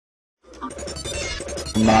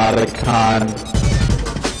NOTACON.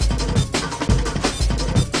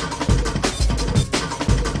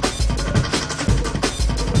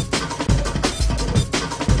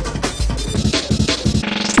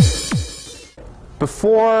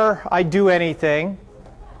 Before I do anything,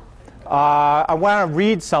 I want to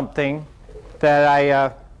read something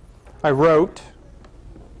that I wrote.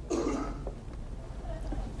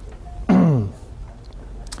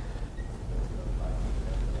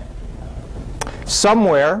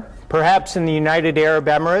 Somewhere, perhaps in the United Arab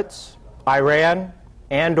Emirates, Iran,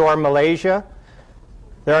 and/or Malaysia,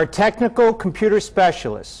 there are technical computer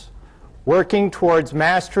specialists working towards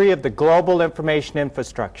mastery of the global information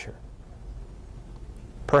infrastructure.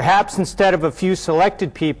 Perhaps instead of a few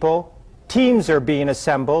selected people, teams are being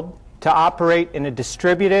assembled to operate in a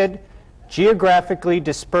distributed, geographically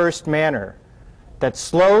dispersed manner that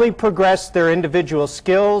slowly progress their individual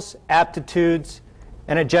skills, aptitudes,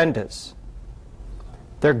 and agendas.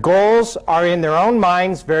 Their goals are in their own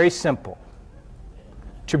minds very simple: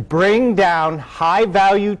 to bring down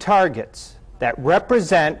high-value targets that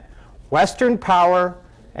represent Western power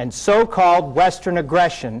and so-called Western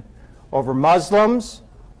aggression over Muslims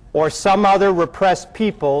or some other repressed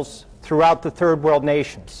peoples throughout the third world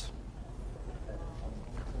nations.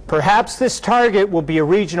 Perhaps this target will be a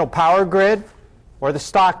regional power grid or the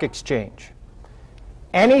stock exchange.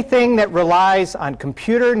 Anything that relies on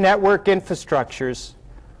computer network infrastructures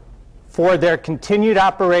for their continued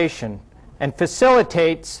operation and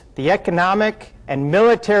facilitates the economic and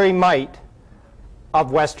military might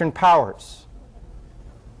of Western powers.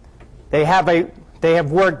 They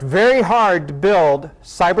have worked very hard to build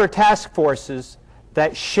cyber task forces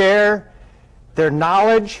that share their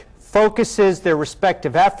knowledge, focuses their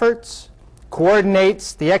respective efforts,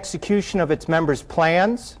 coordinates the execution of its members'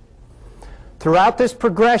 plans. Throughout this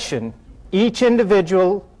progression, each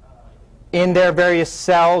individual in their various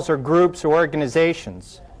cells or groups or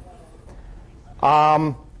organizations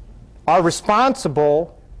are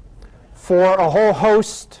responsible for a whole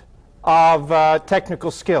host of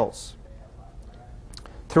technical skills.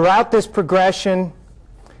 Throughout this progression,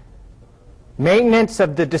 maintenance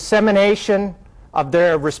of the dissemination of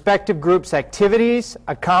their respective groups' activities,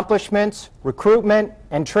 accomplishments, recruitment,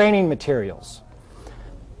 and training materials.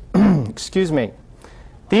 Excuse me.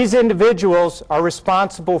 These individuals are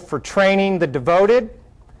responsible for training the devoted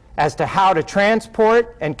as to how to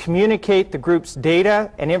transport and communicate the group's data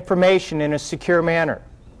and information in a secure manner.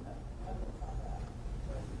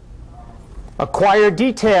 Acquire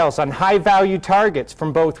details on high-value targets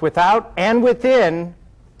from both without and within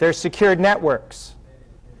their secured networks.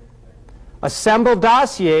 Assemble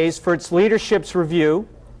dossiers for its leadership's review,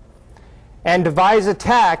 and devise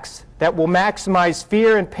attacks that will maximize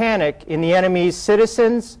fear and panic in the enemy's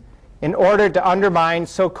citizens in order to undermine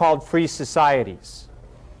so-called free societies.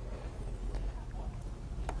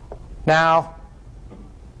 Now,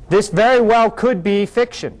 this very well could be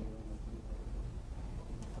fiction.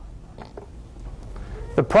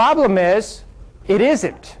 The problem is, it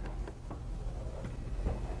isn't.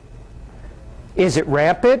 Is it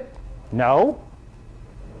rampant? No.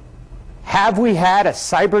 Have we had a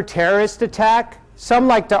cyber terrorist attack? Some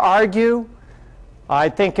like to argue. I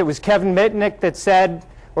think it was Kevin Mitnick that said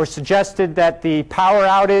or suggested that the power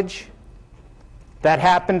outage that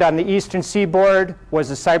happened on the eastern seaboard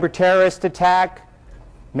was a cyber terrorist attack.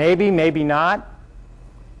 Maybe, maybe not.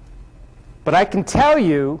 But I can tell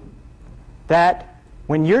you that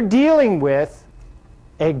when you're dealing with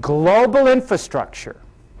a global infrastructure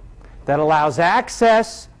that allows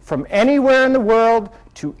access from anywhere in the world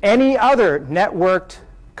to any other networked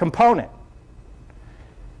component,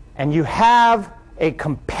 and you have a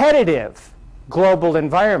competitive global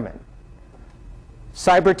environment,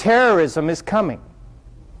 cyberterrorism is coming.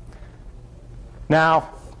 Now,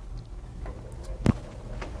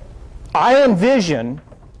 I envision,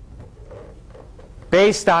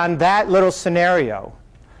 based on that little scenario,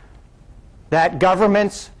 that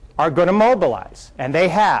governments are going to mobilize, and they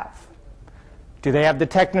have. Do they have the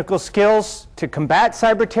technical skills to combat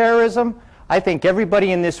cyberterrorism? I think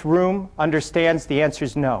everybody in this room understands the answer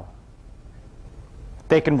is no.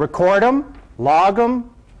 They can record them, log them,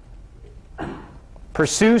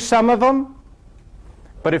 pursue some of them.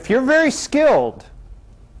 But if you're very skilled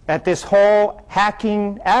at this whole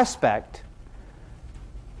hacking aspect,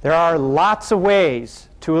 there are lots of ways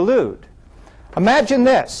to elude. Imagine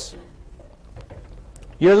this.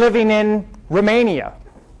 You're living in Romania,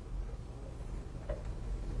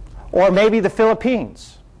 or maybe the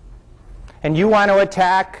Philippines, and you want to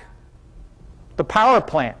attack the power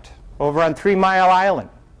plant over on 3 Mile Island.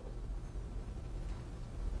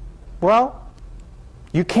 Well,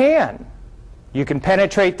 you can. You can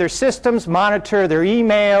penetrate their systems, monitor their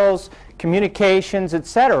emails, communications,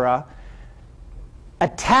 etc.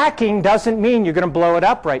 Attacking doesn't mean you're going to blow it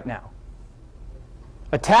up right now.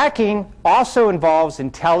 Attacking also involves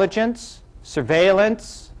intelligence,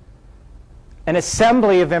 surveillance, and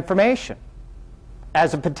assembly of information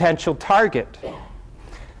as a potential target.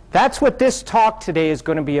 That's what this talk today is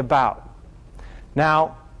going to be about.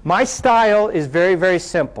 Now, my style is very, very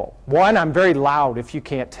simple. One, I'm very loud, if you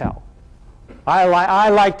can't tell. I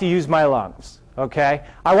like to use my lungs, okay?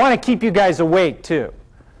 I want to keep you guys awake, too.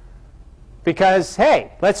 Because,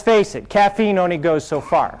 hey, let's face it, caffeine only goes so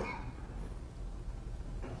far.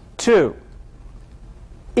 Two,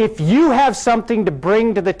 if you have something to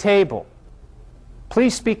bring to the table,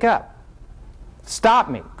 please speak up. Stop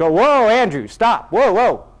me. Go, whoa, Andrew, stop. Whoa,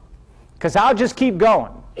 whoa. Because I'll just keep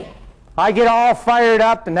going. I get all fired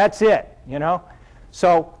up and that's it, you know?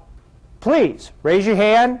 So please, raise your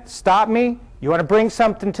hand, stop me. You want to bring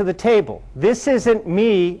something to the table. This isn't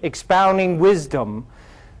me expounding wisdom.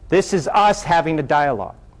 This is us having a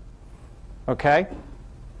dialogue. Okay?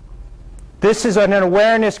 This is an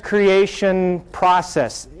awareness creation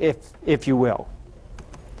process, if you will.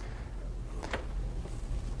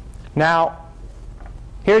 Now,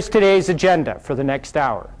 here's today's agenda for the next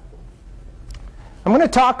hour. I'm going to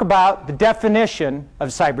talk about the definition of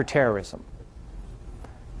cyberterrorism.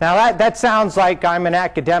 Now, that sounds like I'm an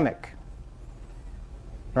academic,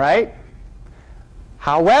 right?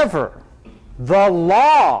 However, the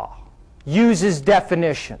law uses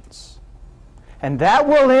definitions, and that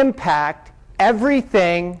will impact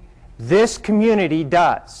everything this community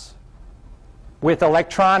does with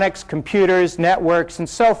electronics, computers, networks, and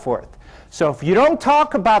so forth. So if you don't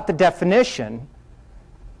talk about the definition,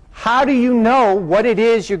 how do you know what it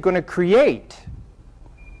is you're going to create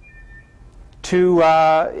to,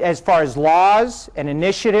 as far as laws and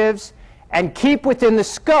initiatives, and keep within the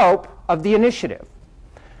scope of the initiative?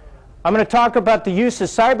 I'm going to talk about the use of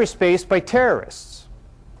cyberspace by terrorists.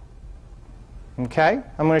 Okay?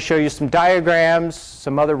 I'm going to show you some diagrams,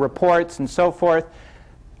 some other reports, and so forth.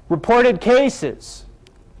 Reported cases.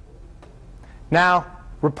 Now,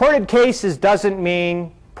 reported cases doesn't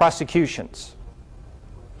mean prosecutions.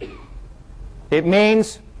 It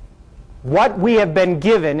means what we have been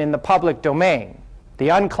given in the public domain, the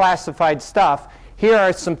unclassified stuff. Here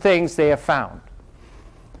are some things they have found.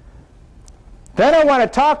 Then I want to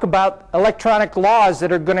talk about electronic laws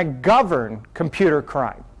that are going to govern computer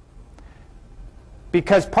crime.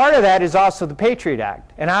 Because part of that is also the Patriot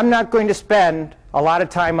Act. And I'm not going to spend a lot of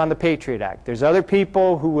time on the Patriot Act. There's other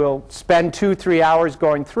people who will spend 2-3 hours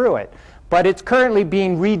going through it. But it's currently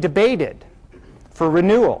being redebated for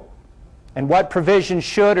renewal, and what provisions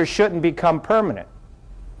should or shouldn't become permanent.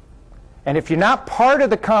 And if you're not part of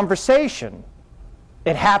the conversation,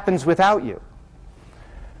 it happens without you.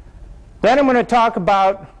 Then I'm going to talk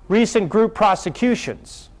about recent group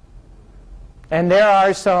prosecutions. And there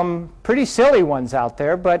are some pretty silly ones out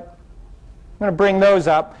there, but I'm going to bring those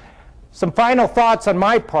up. Some final thoughts on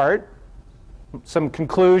my part, some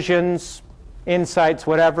conclusions, insights,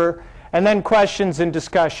 whatever, and then questions and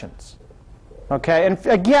discussions. Okay, and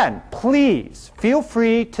again, please feel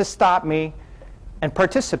free to stop me and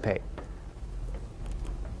participate.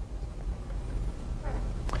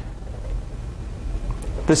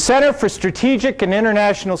 The Center for Strategic and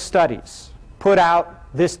International Studies put out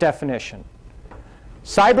this definition.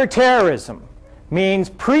 Cyberterrorism means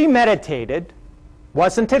premeditated,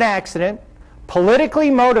 wasn't an accident, politically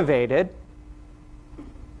motivated,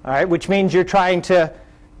 all right, which means you're trying to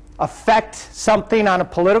affect something on a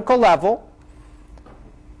political level,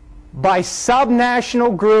 by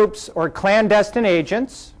subnational groups or clandestine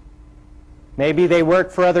agents. Maybe they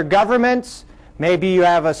work for other governments. Maybe you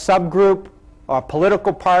have a subgroup, a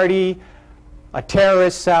political party, a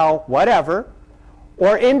terrorist cell, whatever.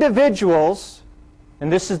 Or individuals, and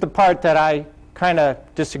this is the part that I kind of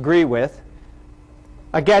disagree with,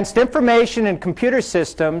 against information and computer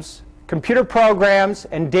systems, computer programs,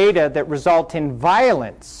 and data that result in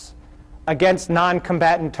violence against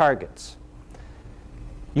non-combatant targets.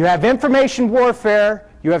 You have information warfare,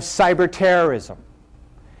 you have cyberterrorism.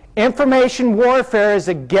 Information warfare is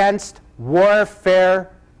against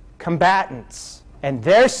warfare combatants and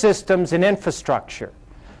their systems and infrastructure.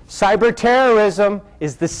 Cyberterrorism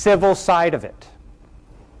is the civil side of it.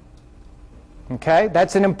 Okay?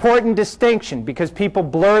 That's an important distinction because people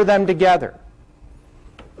blur them together.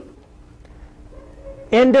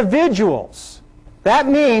 Individuals. That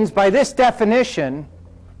means, by this definition,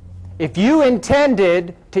 if you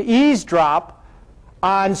intended to eavesdrop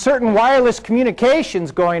on certain wireless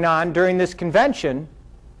communications going on during this convention,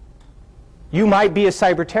 you might be a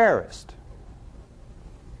cyber terrorist.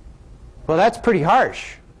 Well, that's pretty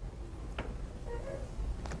harsh.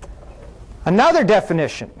 Another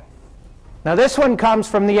definition. Now, this one comes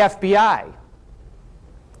from the FBI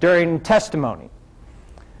during testimony.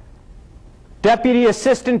 Deputy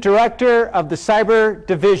Assistant Director of the Cyber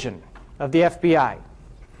Division of the FBI.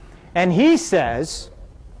 And he says,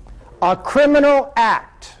 a criminal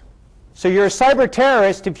act. So you're a cyber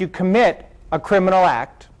terrorist if you commit a criminal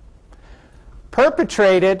act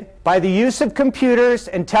perpetrated by the use of computers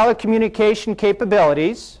and telecommunication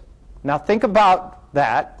capabilities. Now think about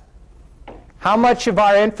that. How much of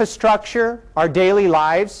our infrastructure, our daily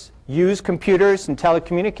lives, use computers and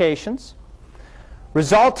telecommunications,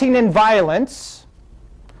 resulting in violence,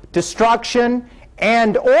 destruction,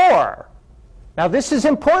 and/or, now this is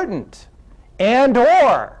important,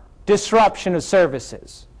 and/or disruption of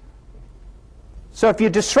services. So if you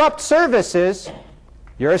disrupt services,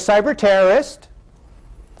 you're a cyber terrorist,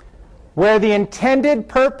 where the intended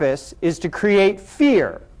purpose is to create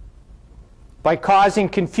fear by causing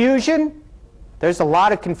confusion. There's a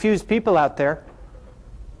lot of confused people out there.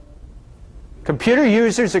 Computer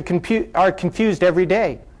users are confused every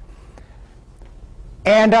day.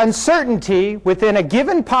 And uncertainty within a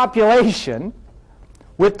given population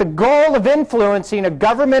with the goal of influencing a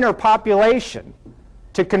government or population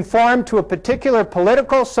to conform to a particular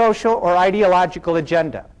political, social, or ideological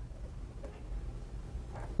agenda.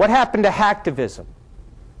 What happened to hacktivism?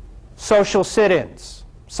 Social sit-ins,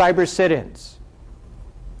 cyber sit-ins.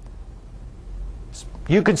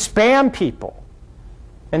 You could spam people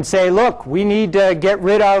and say, look, we need to get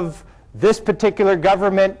rid of this particular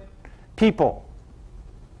government people.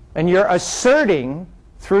 And you're asserting,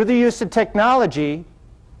 through the use of technology,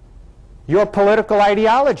 your political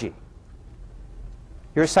ideology.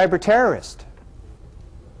 You're a cyber terrorist.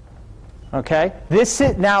 Okay?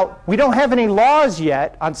 Now, we don't have any laws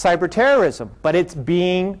yet on cyber terrorism, but it's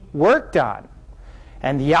being worked on.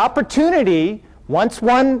 And the opportunity, once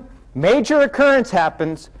one major occurrence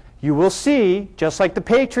happens, you will see, just like the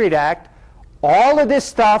Patriot Act, all of this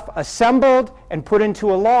stuff assembled and put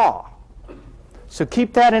into a law. So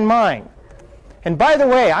keep that in mind. And by the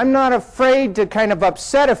way, I'm not afraid to kind of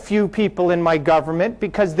upset a few people in my government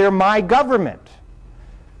because they're my government.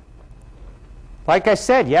 Like I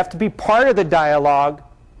said, you have to be part of the dialogue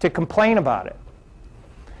to complain about it.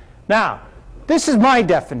 Now, this is my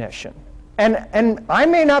definition. And I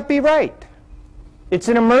may not be right. It's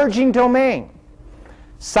an emerging domain.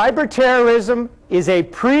 Cyber terrorism is a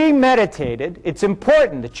premeditated, it's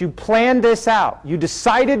important that you planned this out. You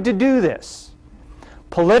decided to do this.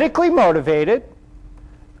 Politically motivated,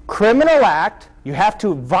 criminal act, you have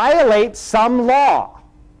to violate some law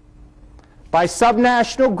by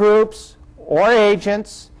subnational groups or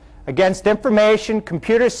agents against information,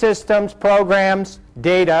 computer systems, programs,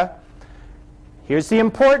 data. Here's the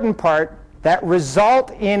important part, that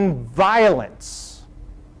result in violence,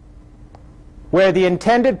 where the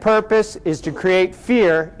intended purpose is to create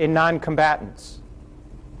fear in non-combatants.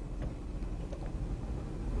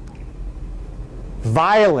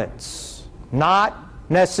 Violence, not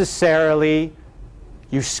necessarily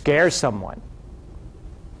you scare someone.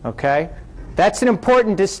 Okay? That's an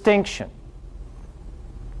important distinction.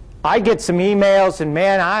 I get some emails, and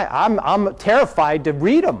man, I'm terrified to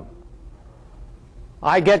read them.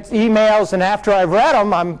 I get emails, and after I've read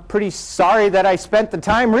them, I'm pretty sorry that I spent the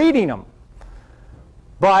time reading them.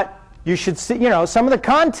 But you should see, you know, some of the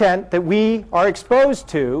content that we are exposed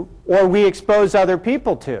to, or we expose other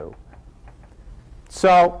people to.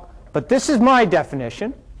 So, but this is my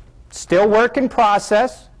definition. Still work in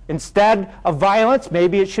process. Instead of violence,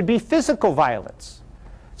 maybe it should be physical violence,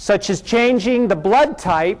 such as changing the blood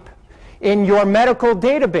type in your medical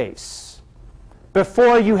database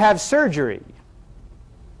before you have surgery.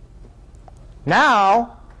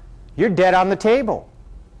 Now, you're dead on the table.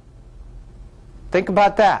 Think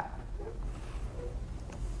about that.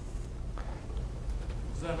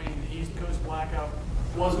 Does that mean the East Coast blackout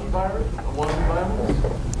wasn't violent? Wasn't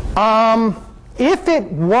violent? If it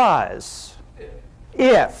was,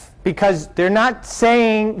 because they're not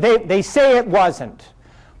saying, they say it wasn't.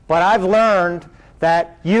 But I've learned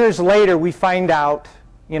that years later we find out,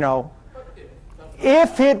 you know,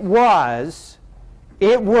 if it was,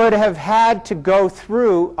 it would have had to go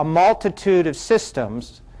through a multitude of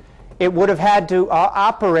systems. It would have had to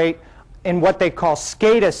operate in what they call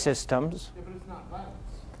SCADA systems. Yeah, but it's not violence.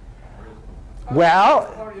 Well,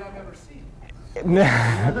 That's the party I've ever seen.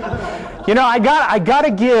 you know, I got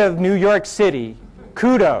to give New York City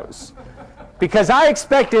kudos, because I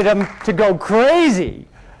expected them to go crazy.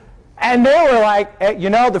 And they were like, you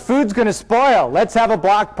know, the food's going to spoil. Let's have a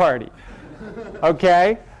block party.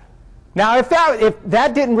 Okay? Now, if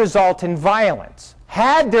that didn't result in violence,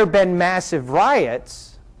 had there been massive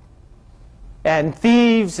riots and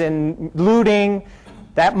thieves and looting,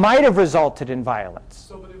 that might have resulted in violence.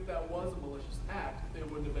 So, but if that was a malicious act, it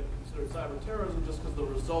wouldn't have been considered cyberterrorism just because the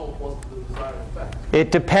result wasn't the desired effect.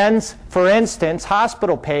 It depends. For instance,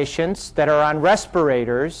 hospital patients that are on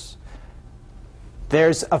respirators,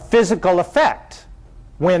 there's a physical effect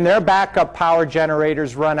when their backup power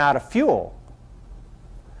generators run out of fuel.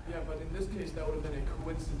 Yeah, but in this case, that would have been a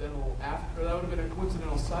coincidental after, or that would have been a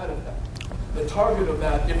coincidental side effect. The target of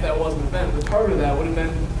that, if that was an event, the target of that would have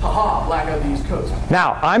been, haha, blackout the East Coast.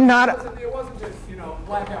 Now, I'm not. It wasn't just,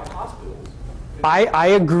 blackout hospitals. I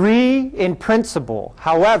agree in principle.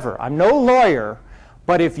 However, I'm no lawyer,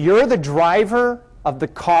 but if you're the driver of the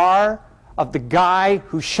car of the guy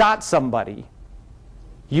who shot somebody,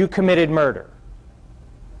 you committed murder.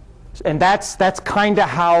 And that's kind of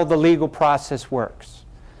how the legal process works.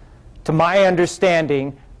 To my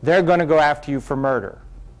understanding, they're going to go after you for murder,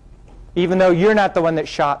 even though you're not the one that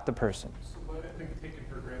shot the person. So, but I think taken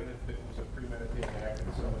for granted if it was a premeditated act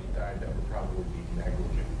and somebody died, that would probably be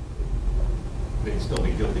negligent. They'd still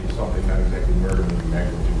be guilty of something, not exactly murder, but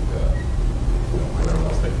negligent, whatever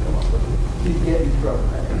else they come up with.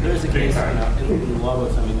 There is a case in law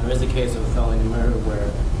books. I mean, there is a case of felony murder where,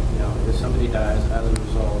 if somebody dies as a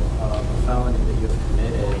result of a felony that you've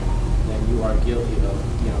committed, then you are guilty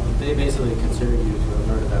of, they basically consider you to have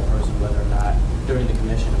murdered that person, whether or not during the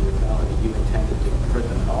commission of your felony you intended to hurt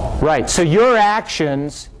them at all. Right. So your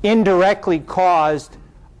actions indirectly caused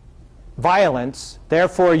violence,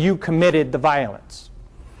 therefore you committed the violence.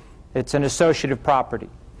 It's an associative property.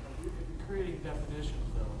 If you're creating definitions,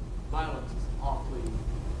 though, violence is an awfully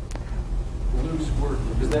loose word.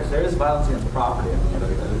 Because there is violence against property.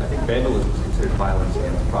 I think vandalism is considered violence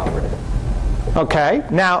against property. Okay.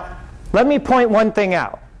 Now, let me point one thing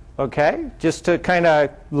out, okay, just to kind of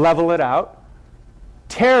level it out.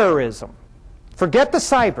 Terrorism. Forget the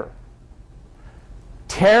cyber.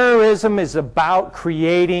 Terrorism is about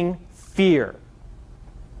creating fear.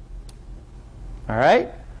 All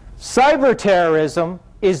right? Cyberterrorism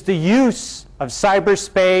is the use of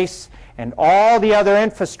cyberspace and all the other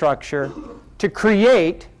infrastructure to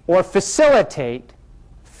create or facilitate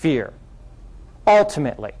fear,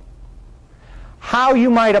 ultimately. How you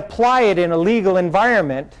might apply it in a legal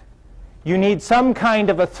environment, you need some kind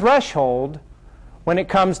of a threshold when it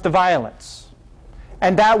comes to violence.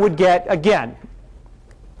 And that would get, again,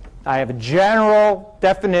 I have a general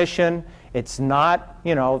definition. It's not,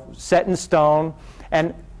 set in stone.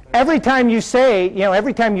 And every time you say,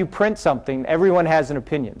 every time you print something, everyone has an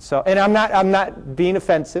opinion. So, and I'm not being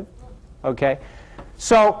offensive, okay?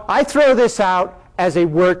 So I throw this out as a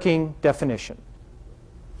working definition.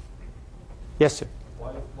 Yes, sir.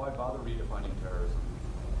 Why bother redefining terrorism?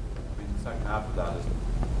 I mean, the second half of that is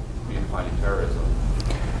redefining terrorism.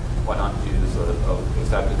 Why not use a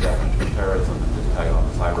accepted definition of terrorism and just tag on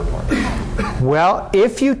the cyber part? Well,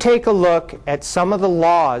 if you take a look at some of the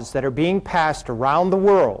laws that are being passed around the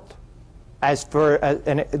world as for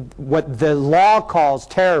what the law calls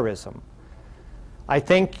terrorism, I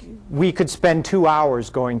think we could spend 2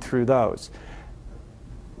 hours going through those.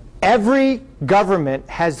 Every government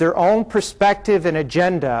has their own perspective and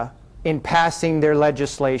agenda in passing their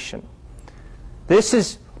legislation.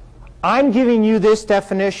 I'm giving you this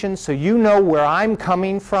definition so you know where I'm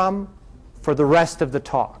coming from for the rest of the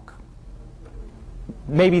talk.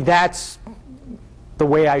 Maybe that's the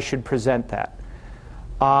way I should present that.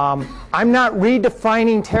 I'm not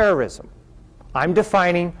redefining terrorism. I'm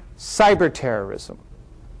defining cyberterrorism,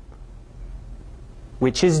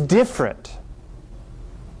 which is different.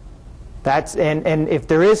 And if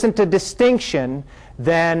there isn't a distinction,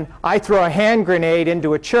 then I throw a hand grenade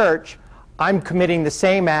into a church, I'm committing the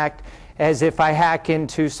same act as if I hack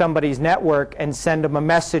into somebody's network and send them a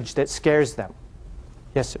message that scares them.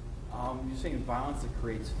 Yes, sir. You're saying violence that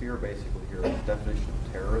creates fear, basically, here is the definition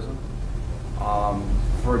of terrorism.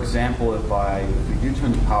 For example, if we do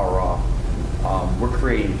turn the power off, we're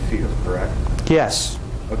creating fear, correct? Yes.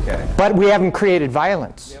 Okay. But we haven't created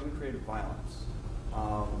violence. We haven't created violence.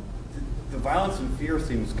 The violence and fear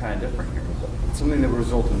seems kind of different here. Something that would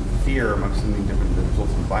result in fear amongst something different that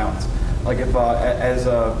results in violence. Like if, as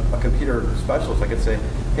a computer specialist, I could say,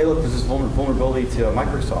 hey, look, there's this vulnerability to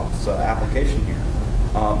Microsoft's application here.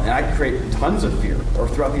 And I could create tons of fear or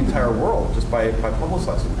throughout the entire world just by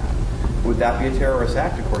publicizing that. Would that be a terrorist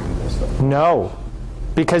act according to this, though? No,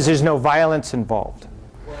 because there's no violence involved.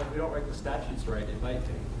 Well, if we don't write the statutes right, it might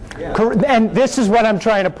be. Yeah. And this is what I'm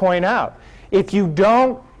trying to point out. If you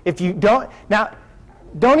don't, now,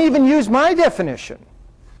 don't even use my definition.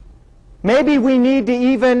 Maybe we need to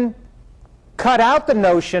even cut out the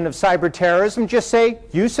notion of cyber terrorism, just say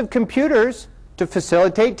use of computers to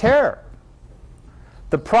facilitate terror.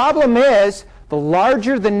 The problem is, the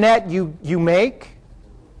larger the net you make,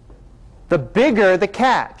 the bigger the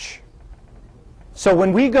catch. So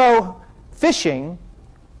when we go fishing,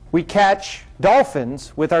 we catch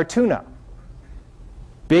dolphins with our tuna.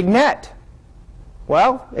 Big net.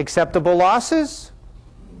 Well, acceptable losses?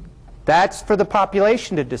 That's for the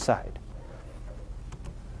population to decide.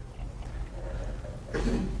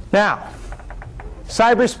 Now,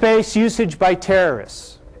 cyberspace usage by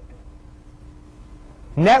terrorists.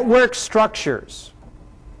 Network structures,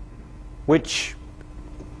 which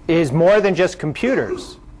is more than just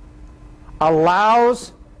computers,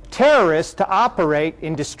 allows terrorists to operate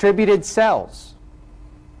in distributed cells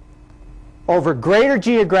over greater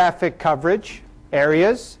geographic coverage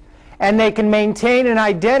areas, and they can maintain an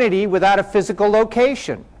identity without a physical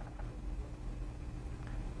location.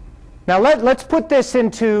 Now let's put this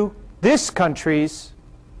into this country's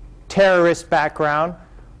terrorist background,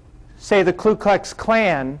 say the Ku Klux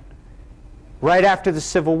Klan right after the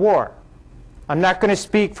Civil War. I'm not going to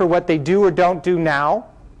speak for what they do or don't do now,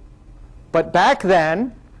 but back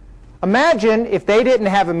then, imagine if they didn't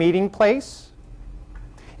have a meeting place,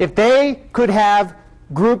 if they could have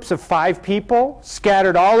groups of 5 people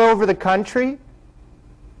scattered all over the country,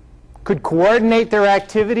 could coordinate their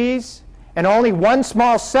activities, and only one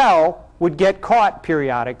small cell would get caught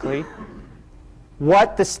periodically,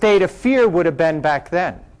 what the state of fear would have been back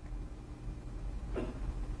then.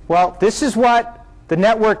 Well, this is what the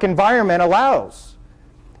network environment allows,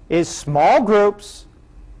 is small groups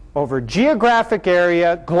over geographic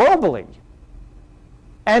area globally,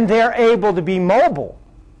 and they're able to be mobile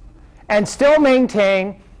and still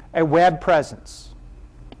maintain a web presence.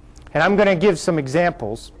 And I'm going to give some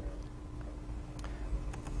examples.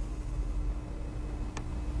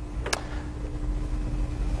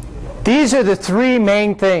 These are the 3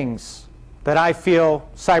 main things that I feel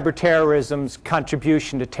cyberterrorism's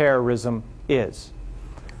contribution to terrorism is.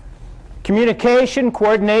 Communication,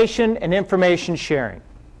 coordination, and information sharing.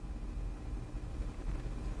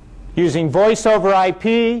 Using voice over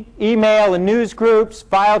IP, email and news groups,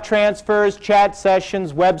 file transfers, chat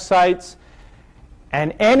sessions, websites,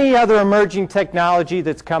 and any other emerging technology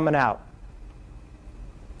that's coming out.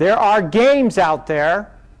 There are games out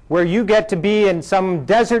there where you get to be in some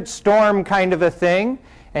Desert Storm kind of a thing,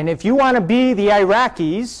 and if you want to be the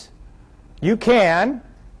Iraqis, you can,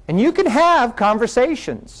 and you can have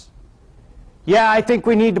conversations. Yeah, I think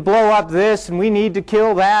we need to blow up this, and we need to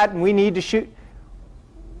kill that, and we need to shoot.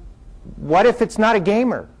 What if it's not a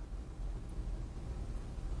gamer?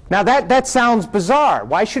 Now that sounds bizarre.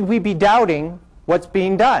 Why should we be doubting what's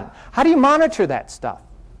being done? How do you monitor that stuff?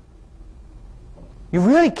 You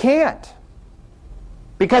really can't,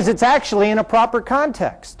 because it's actually in a proper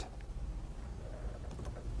context.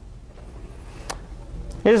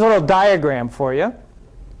 Here's a little diagram for you.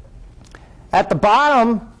 At the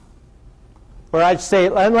bottom, or I'd say,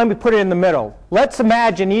 let me put it in the middle. Let's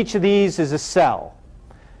imagine each of these is a cell.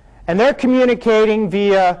 And they're communicating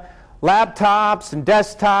via laptops and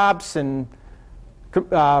desktops and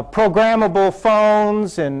programmable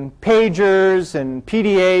phones and pagers and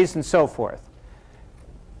PDAs and so forth,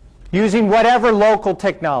 using whatever local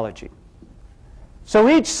technology. So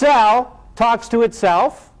each cell talks to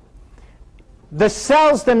itself. The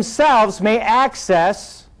cells themselves may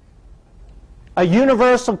access a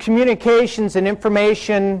universal communications and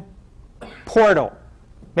information portal.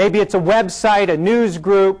 Maybe it's a website, a news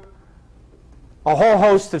group, a whole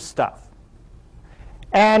host of stuff.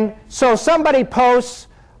 And so somebody posts,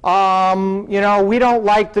 we don't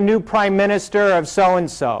like the new prime minister of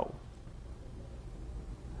so-and-so.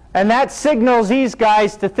 And that signals these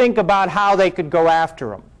guys to think about how they could go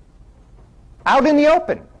after him. Out in the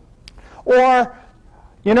open. Or,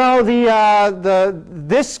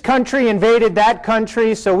 this country invaded that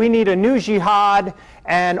country, so we need a new jihad,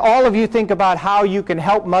 and all of you think about how you can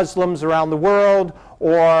help Muslims around the world,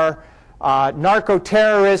 or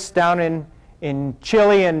narco-terrorists down in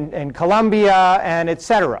Chile and Colombia, and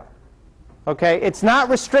etc. Okay? It's not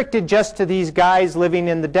restricted just to these guys living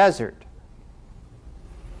in the desert.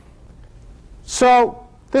 So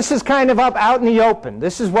this is kind of up out in the open.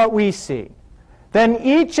 This is what we see. Then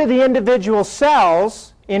each of the individual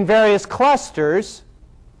cells in various clusters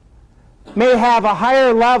may have a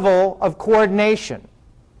higher level of coordination.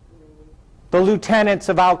 The lieutenants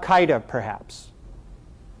of Al-Qaeda, perhaps.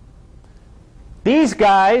 These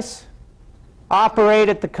guys operate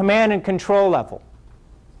at the command and control level.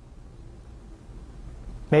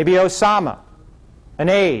 Maybe Osama, an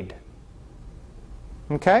aide.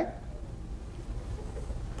 Okay?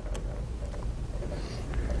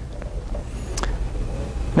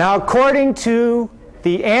 Now, according to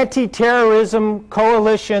the Anti-Terrorism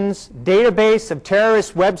Coalition's database of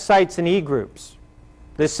terrorist websites and e-groups,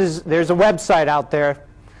 there's a website out there,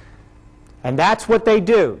 and that's what they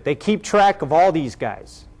do. They keep track of all these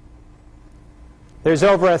guys. There's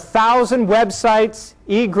over 1,000 websites,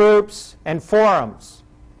 e-groups, and forums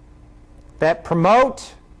that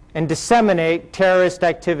promote and disseminate terrorist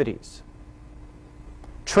activities.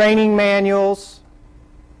 Training manuals,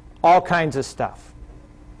 all kinds of stuff.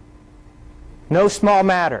 No small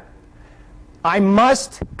matter. I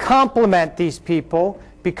must compliment these people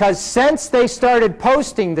because since they started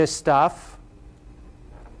posting this stuff,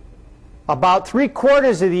 about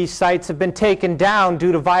 3/4 of these sites have been taken down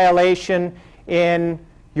due to violation in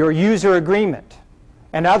your user agreement.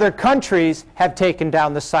 And other countries have taken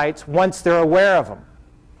down the sites once they're aware of them.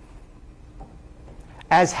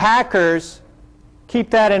 As hackers,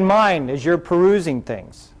 keep that in mind as you're perusing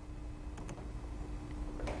things.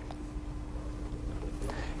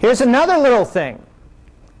 Here's another little thing.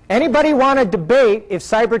 Anybody want to debate if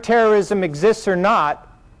cyber terrorism exists or not,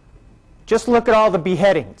 just look at all the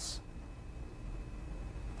beheadings.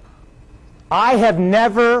 I have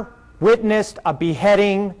never witnessed a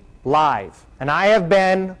beheading live. And I have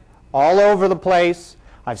been all over the place.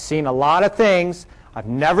 I've seen a lot of things. I've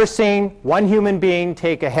never seen one human being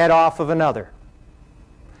take a head off of another.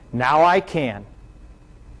 Now I can.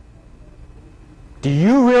 Do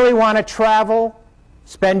you really want to travel,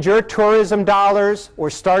 spend your tourism dollars, or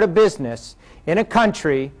start a business in a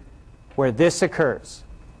country where this occurs?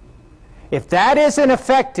 If that isn't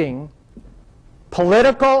affecting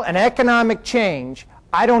political and economic change,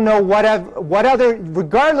 I don't know what other,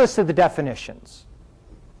 regardless of the definitions,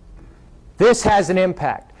 this has an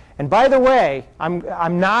impact. And by the way,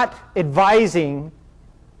 I'm not advising,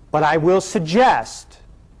 but I will suggest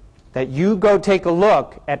that you go take a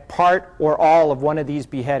look at part or all of one of these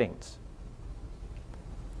beheadings.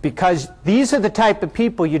 Because these are the type of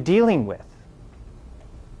people you're dealing with.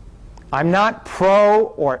 I'm not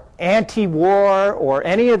pro or anti-war or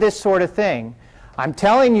any of this sort of thing. I'm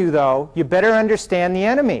telling you, though, you better understand the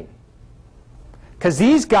enemy. Because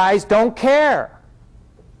these guys don't care.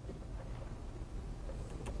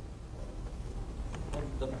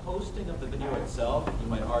 The posting of the video itself, you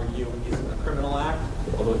might argue, isn't a criminal act,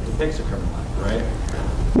 although it depicts a criminal act, right?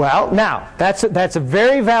 Well, now, that's a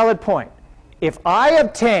very valid point. If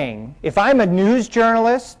I'm a news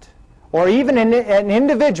journalist or even an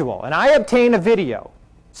individual, and I obtain a video,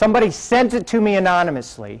 somebody sent it to me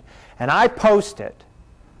anonymously, and I post it,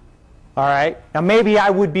 all right? Now, maybe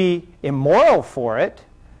I would be immoral for it.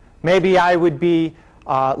 Maybe I would be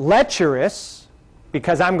lecherous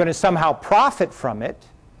because I'm going to somehow profit from it.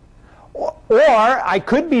 Or I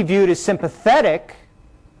could be viewed as sympathetic.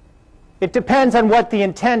 It depends on what the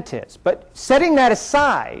intent is. But setting that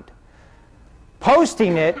aside,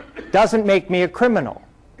 posting it doesn't make me a criminal.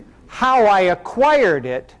 How I acquired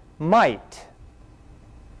it might.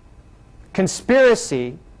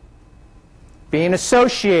 Conspiracy, being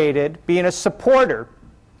associated, being a supporter.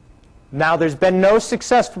 Now, there's been no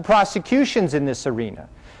successful prosecutions in this arena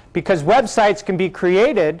because websites can be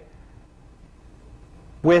created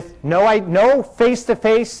with no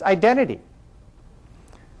face-to-face identity.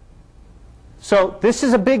 So this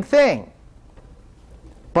is a big thing.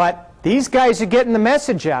 But these guys are getting the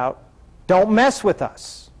message out. Don't mess with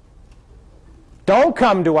us. Don't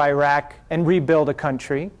come to Iraq and rebuild a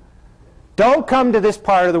country. Don't come to this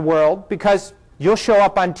part of the world because you'll show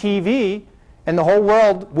up on TV and the whole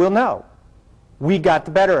world will know. We got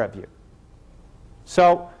the better of you.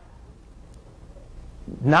 So,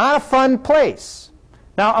 not a fun place.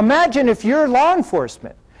 Now imagine if you're law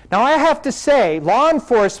enforcement. Now I have to say, law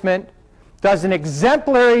enforcement does an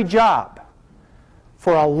exemplary job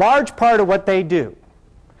for a large part of what they do.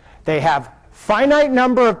 They have finite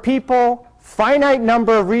number of people, finite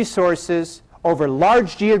number of resources over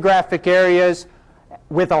large geographic areas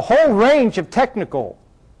with a whole range of technical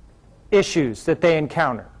issues that they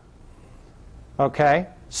encounter. Okay?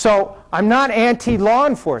 So I'm not anti-law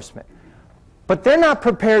enforcement, but they're not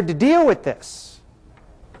prepared to deal with this.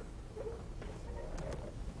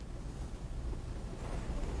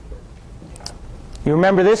 You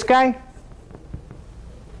remember this guy?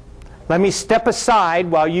 Let me step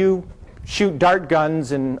aside while you shoot dart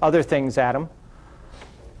guns and other things at him.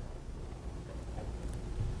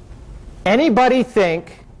 Anybody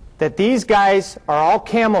think that these guys are all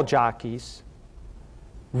camel jockeys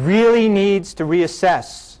really needs to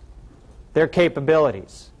reassess their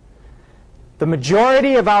capabilities. The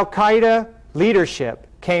majority of Al-Qaeda leadership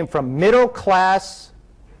came from middle class,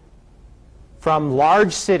 from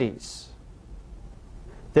large cities.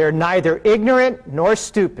 They're neither ignorant nor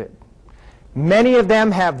stupid. Many of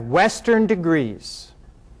them have Western degrees.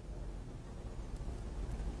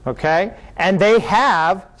 Okay? And they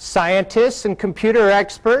have scientists and computer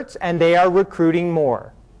experts, and they are recruiting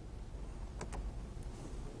more.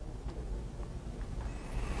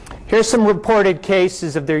 Here's some reported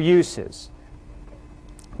cases of their uses.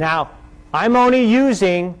 Now, I'm only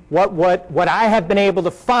using what I have been able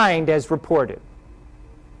to find as reported.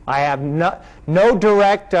 I have no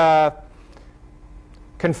direct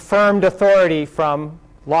confirmed authority from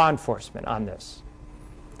law enforcement on this.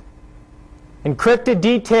 Encrypted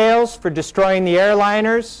details for destroying the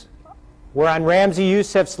airliners were on Ramzi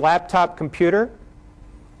Youssef's laptop computer.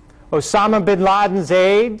 Osama bin Laden's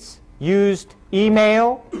aides used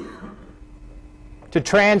email to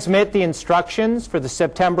transmit the instructions for the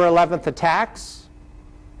September 11th attacks.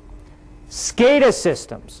 SCADA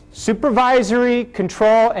systems, supervisory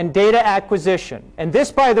control and data acquisition. And this,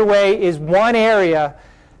 by the way, is one area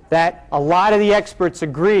that a lot of the experts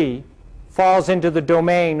agree falls into the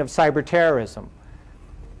domain of cyber terrorism.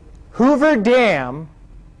 Hoover Dam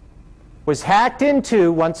was hacked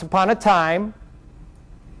into once upon a time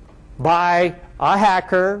by a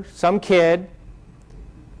hacker, some kid.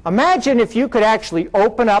 Imagine if you could actually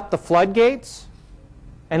open up the floodgates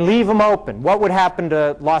and leave them open. What would happen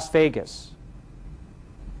to Las Vegas?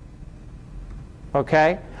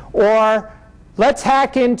 Okay? Or let's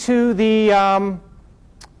hack into the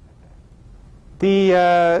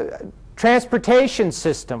transportation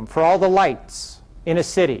system for all the lights in a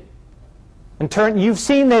city. And you've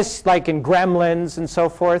seen this like in Gremlins and so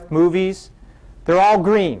forth, movies. They're all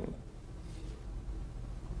green.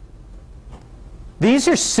 These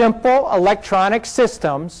are simple electronic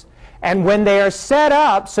systems, and when they are set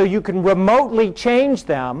up so you can remotely change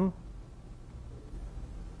them,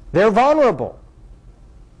 they're vulnerable.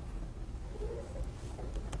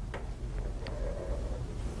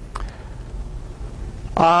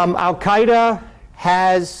 Al-Qaeda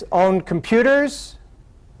has owned computers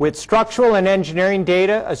with structural and engineering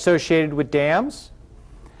data associated with dams.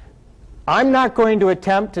 I'm not going to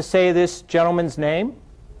attempt to say this gentleman's name.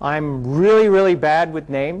 I'm really, really bad with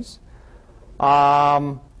names.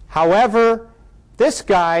 However, this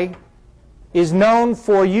guy is known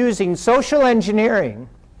for using social engineering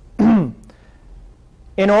in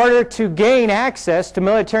order to gain access to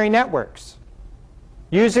military networks.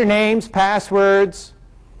 Usernames, passwords,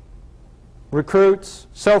 recruits,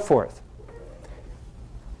 so forth.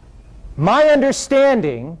 My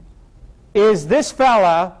understanding is this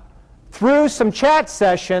fella, through some chat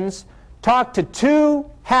sessions, talked to two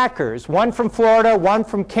hackers, one from Florida, one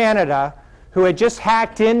from Canada, who had just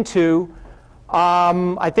hacked into,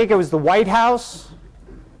 I think it was the White House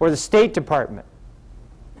or the State Department.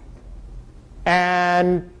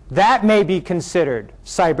 And that may be considered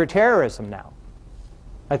cyber terrorism now.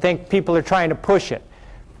 I think people are trying to push it.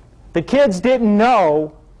 The kids didn't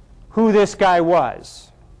know who this guy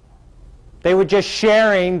was. They were just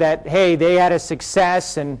sharing that, hey, they had a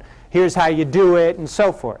success and here's how you do it and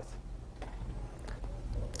so forth.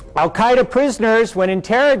 Al-Qaeda prisoners, when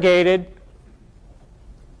interrogated,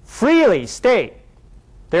 freely state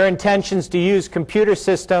their intentions to use computer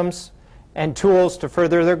systems and tools to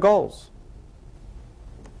further their goals.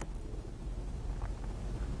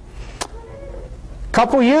 A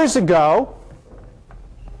couple years ago,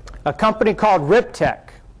 a company called Riptech,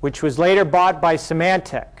 which was later bought by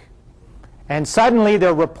Symantec, and suddenly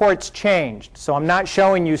their reports changed. So I'm not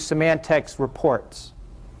showing you Symantec's reports.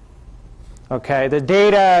 Okay, the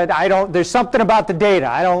data, there's something about the data.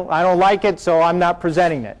 I don't like it, so I'm not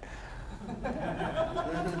presenting it.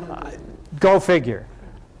 Go figure.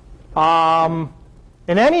 In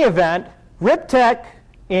any event, Riptech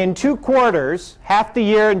in 2 quarters, half the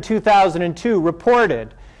year in 2002,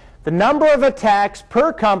 reported the number of attacks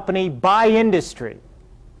per company by industry.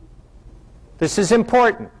 This is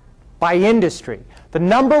important. By industry. The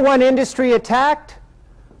 #1 industry attacked?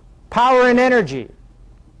 Power and energy.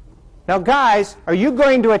 Now guys, are you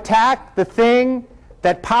going to attack the thing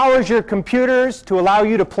that powers your computers to allow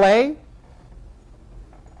you to play?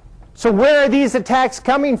 So where are these attacks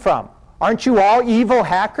coming from? Aren't you all evil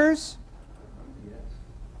hackers?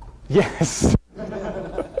 Yes.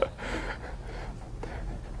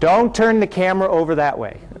 Don't turn the camera over that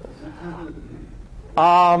way.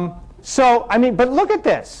 So, I mean, but look at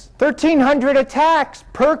this. 1,300 attacks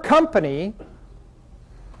per company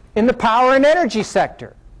in the power and energy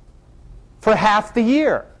sector for half the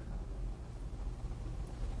year.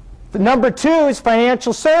 The #2 is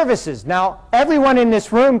financial services. Now, everyone in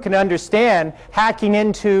this room can understand hacking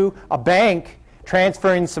into a bank,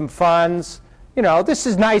 transferring some funds. You know, this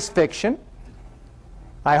is nice fiction.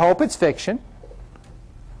 I hope it's fiction.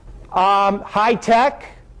 High tech.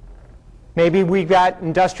 Maybe we've got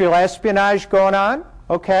industrial espionage going on.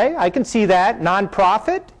 Okay, I can see that.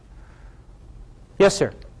 Nonprofit. Yes,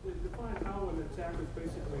 sir. Define how an attack was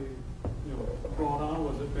basically, brought on.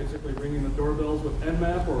 Was it basically ringing the doorbells with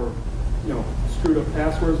Nmap, or, screwed up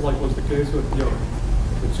passwords, like was the case with,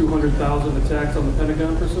 the 200,000 attacks on the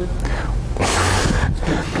Pentagon per se?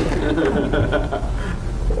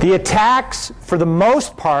 The attacks, for the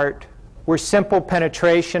most part, were simple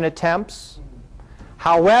penetration attempts.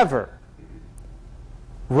 However,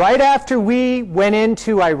 right after we went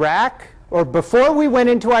into Iraq, or before we went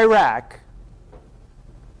into Iraq,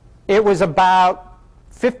 it was about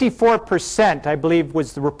 54%, I believe,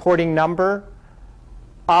 was the reporting number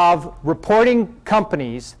of reporting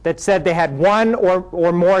companies that said they had one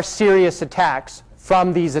or more serious attacks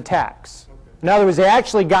from these attacks. In other words, they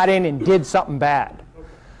actually got in and did something bad.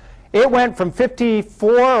 It went from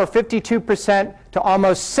 54 or 52% to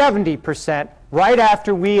almost 70% right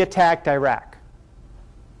after we attacked Iraq.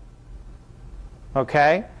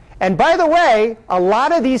 Okay? And by the way, a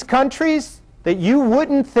lot of these countries that you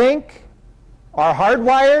wouldn't think are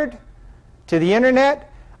hardwired to the internet,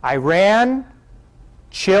 Iran,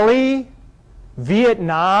 Chile,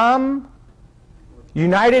 Vietnam,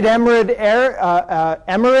 United Emirates,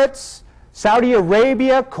 Saudi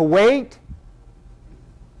Arabia, Kuwait,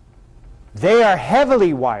 they are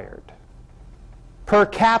heavily wired per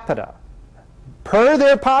capita. Per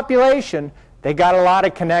their population, they got a lot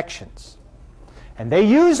of connections. And they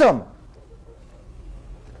use them.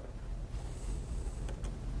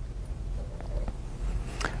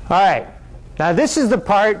 All right. Now this is the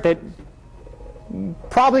part that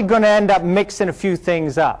probably going to end up mixing a few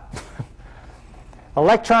things up.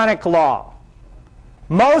 Electronic law.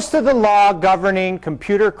 Most of the law governing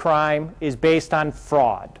computer crime is based on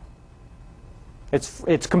fraud.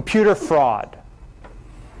 It's computer fraud.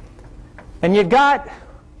 And you got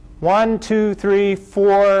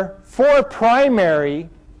 4 primary,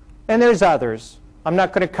 and there's others. I'm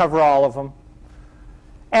not going to cover all of them.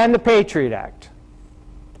 And the Patriot Act.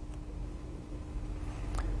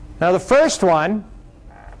 Now the first one,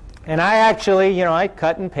 and I actually, I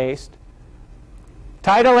cut and paste.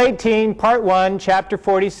 Title 18, Part 1, Chapter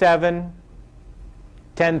 47,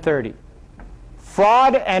 1030.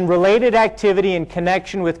 Fraud and related activity in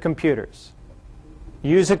connection with computers.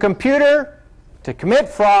 Use a computer to commit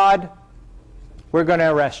fraud, we're going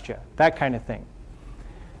to arrest you. That kind of thing.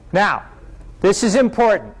 Now, this is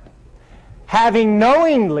important. Having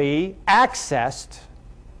knowingly accessed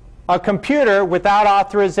a computer without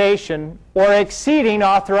authorization or exceeding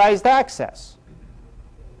authorized access.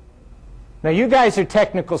 Now, you guys are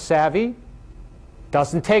technical savvy.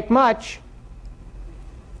 Doesn't take much.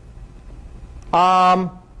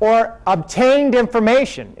 Or obtained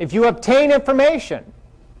information. If you obtain information,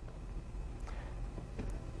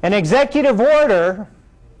 an executive order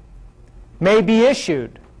may be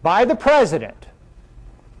issued by the president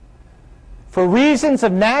for reasons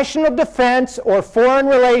of national defense or foreign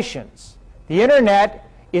relations. The internet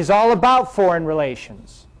is all about foreign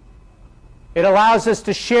relations. It allows us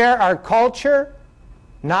to share our culture,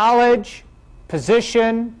 knowledge,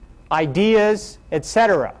 position, ideas,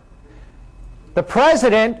 etc. The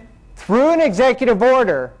president, through an executive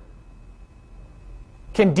order,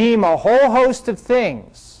 can deem a whole host of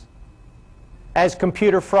things as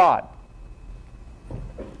computer fraud.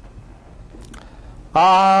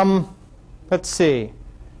 Let's see.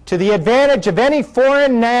 To the advantage of any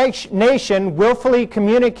foreign nation willfully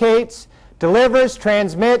communicates, delivers,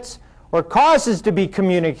 transmits, or causes to be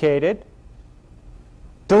communicated,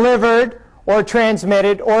 delivered, or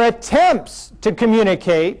transmitted, or attempts to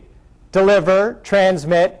communicate, deliver,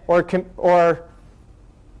 transmit, or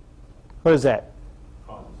what is that?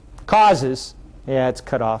 Causes. Yeah, it's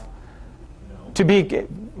cut off. No. To be,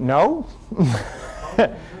 no?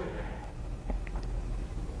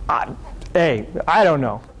 Hey, I don't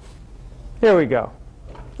know. Here we go.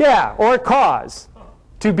 Yeah, or cause.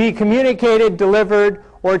 To be communicated, delivered,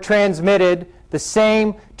 or transmitted, the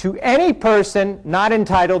same to any person not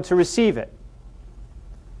entitled to receive it.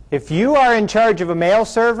 If you are in charge of a mail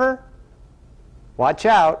server, watch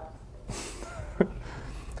out.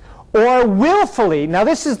 Or willfully, now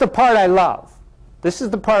this is the part I love. This is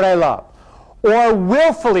the part I love. Or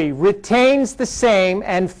willfully retains the same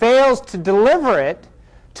and fails to deliver it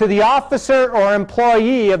to the officer or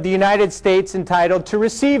employee of the United States entitled to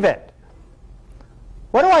receive it.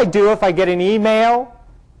 What do I do if I get an email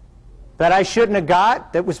that I shouldn't have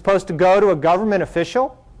got that was supposed to go to a government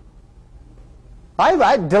official?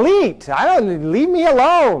 I delete. I don't, leave me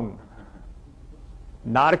alone.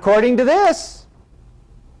 Not according to this.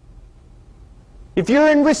 If you're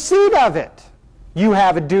in receipt of it, you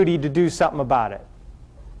have a duty to do something about it.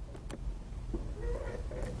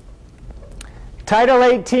 Title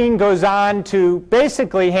 18 goes on to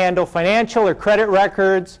basically handle financial or credit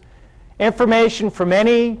records, information from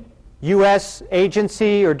any U.S.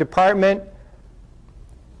 agency or department,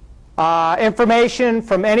 information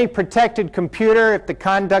from any protected computer if the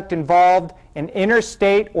conduct involved an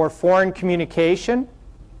interstate or foreign communication,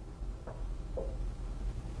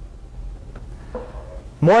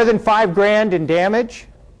 more than $5,000 in damage,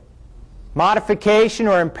 modification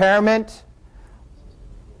or impairment,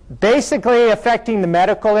 basically affecting the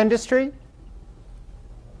medical industry,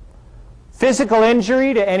 physical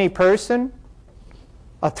injury to any person,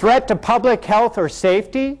 a threat to public health or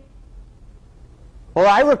safety. Well,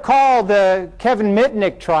 I recall the Kevin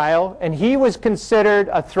Mitnick trial, and he was considered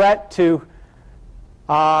a threat to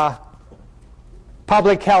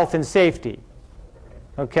public health and safety.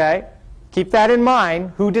 Okay? Keep that in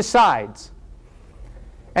mind. Who decides?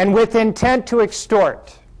 And with intent to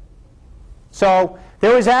extort. So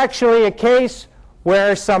there was actually a case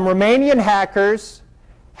where some Romanian hackers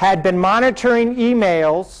had been monitoring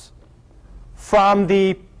emails from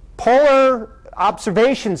the polar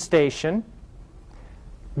observation station,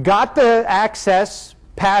 got the access,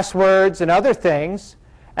 passwords, and other things,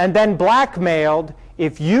 and then blackmailed,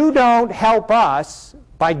 if you don't help us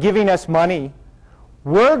by giving us money,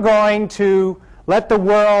 we're going to let the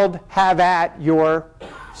world have at your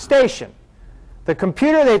station. The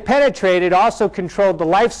computer they penetrated also controlled the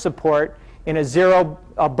life support in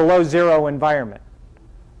a below zero environment.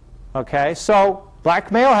 Okay, so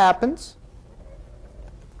blackmail happens.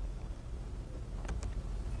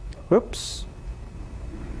 Whoops.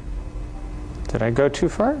 Did I go too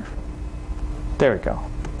far? There we go.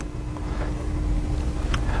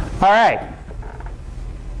 All right.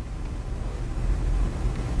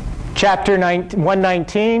 Chapter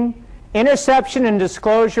 119, interception and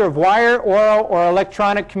disclosure of wire, oral, or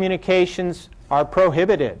electronic communications are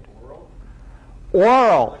prohibited.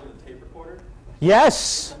 Oral.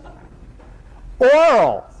 Yes.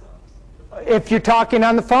 Oral. If you're talking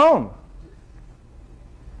on the phone.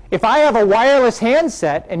 If I have a wireless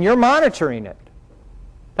handset and you're monitoring it,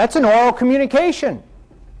 that's an oral communication,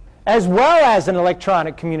 as well as an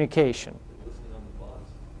electronic communication.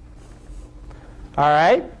 All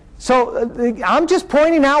right? So I'm just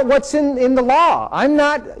pointing out what's in the law. I'm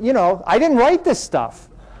not, I didn't write this stuff.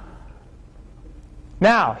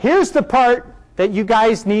 Now, here's the part that you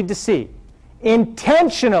guys need to see.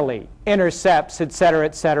 Intentionally intercepts, etc.,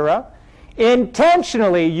 etc.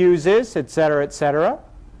 Intentionally uses, etc., etc.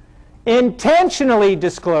 Intentionally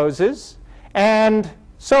discloses, and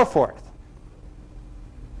so forth.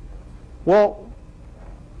 Well,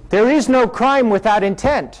 there is no crime without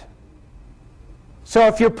intent. So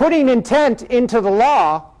if you're putting intent into the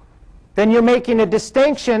law, then you're making a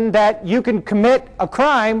distinction that you can commit a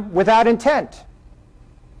crime without intent.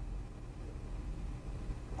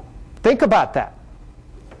 Think about that.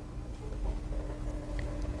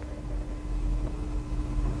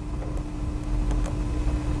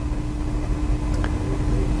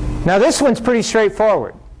 Now this one's pretty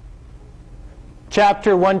straightforward.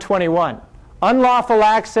 Chapter 121, unlawful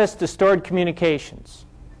access to stored communications.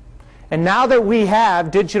 And now that we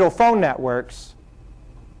have digital phone networks,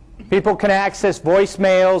 people can access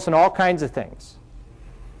voicemails and all kinds of things.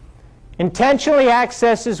 Intentionally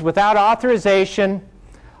accesses without authorization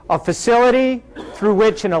a facility through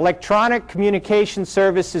which an electronic communication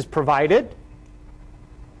service is provided.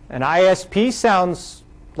 An ISP sounds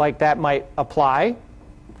like that might apply.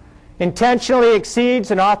 Intentionally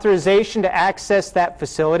exceeds an authorization to access that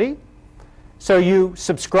facility. So you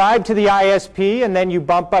subscribe to the ISP and then you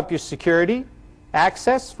bump up your security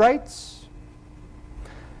access rights.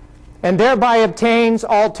 And thereby obtains,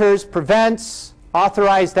 alters, prevents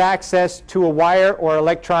authorized access to a wire or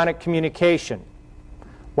electronic communication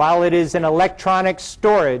while it is in electronic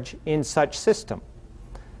storage in such system.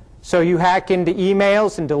 So you hack into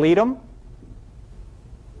emails and delete them.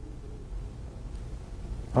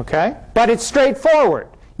 Okay? But it's straightforward.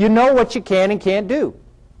 You know what you can and can't do.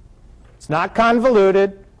 It's not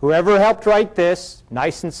convoluted. Whoever helped write this,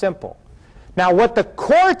 nice and simple. Now, what the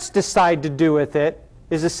courts decide to do with it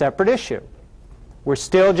is a separate issue. We're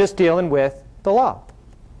still just dealing with the law.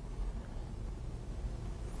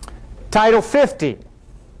 Title 50.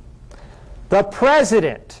 The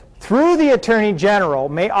President, through the Attorney General,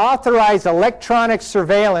 may authorize electronic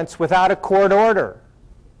surveillance without a court order.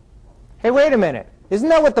 Hey, wait a minute. Isn't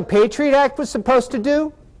that what the Patriot Act was supposed to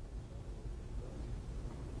do?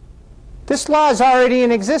 This law is already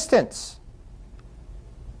in existence.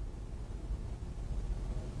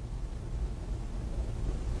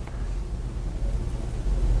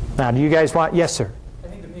 Now, do you guys want, yes, sir? I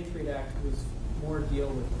think the Patriot Act was more deal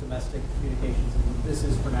with domestic communications, and this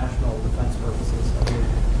is for national defense purposes. I mean,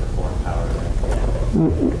 the foreign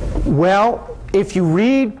power. Well, if you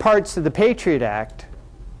read parts of the Patriot Act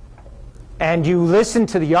and you listen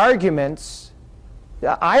to the arguments,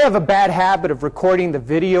 I have a bad habit of recording the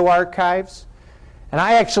video archives, and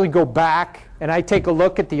I actually go back and I take a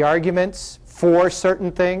look at the arguments for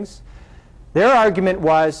certain things. Their argument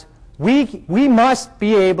was, we must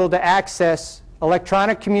be able to access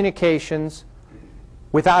electronic communications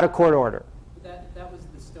without a court order. That was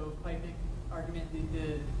the stovepiping argument.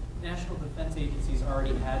 The national defense agencies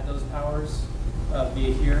already had those powers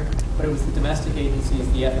via here, but it was the domestic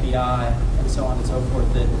agencies, the FBI, and so on and so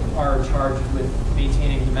forth, that are charged with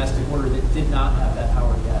maintaining domestic order that did not have that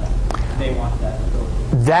power yet. They want that ability.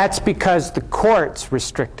 That's because the courts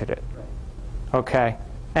restricted it. Right. Okay?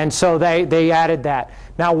 And so they added that.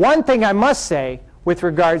 Now, one thing I must say with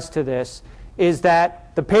regards to this is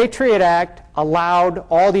that the Patriot Act allowed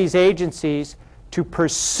all these agencies to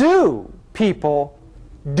pursue people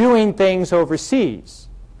doing things overseas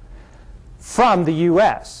from the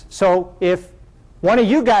U.S. So if one of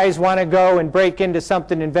you guys want to go and break into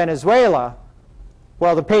something in Venezuela,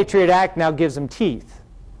 well, the Patriot Act now gives them teeth.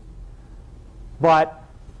 But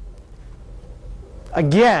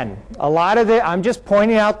again, a lot of it, I'm just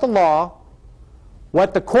pointing out the law.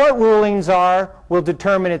 What the court rulings are will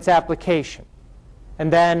determine its application.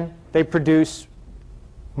 And then they produce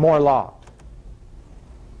more law.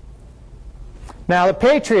 Now, the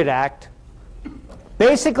Patriot Act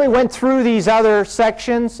basically went through these other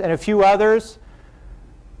sections and a few others.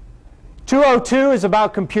 202 is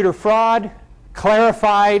about computer fraud,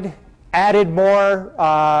 clarified, added more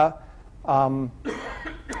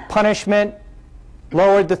punishment,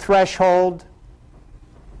 lowered the threshold.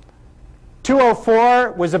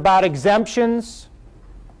 204 was about exemptions,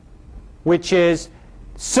 which is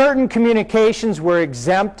certain communications were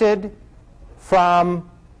exempted from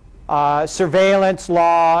surveillance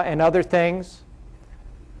law and other things.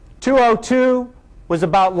 202 was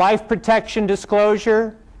about life protection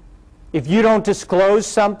disclosure. If you don't disclose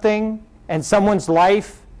something and someone's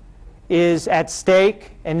life is at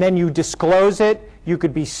stake and then you disclose it, you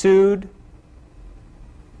could be sued.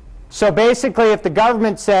 So basically, if the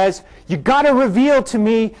government says, you got to reveal to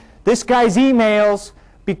me this guy's emails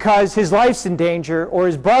because his life's in danger or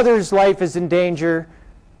his brother's life is in danger,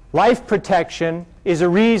 life protection is a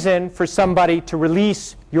reason for somebody to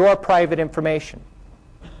release your private information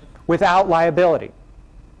without liability.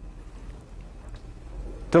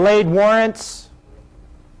 Delayed warrants.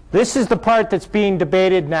 This is the part that's being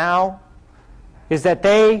debated now, is that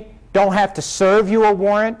they don't have to serve you a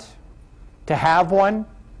warrant to have one.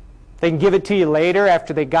 They can give it to you later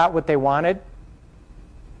after they got what they wanted.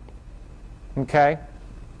 Okay?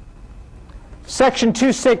 Section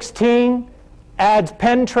 216 adds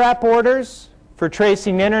pen trap orders for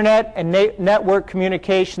tracing internet and network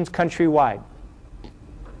communications countrywide.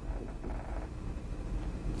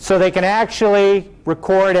 So they can actually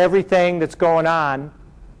record everything that's going on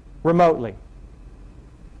remotely.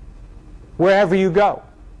 Wherever you go,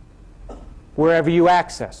 wherever you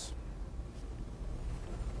access.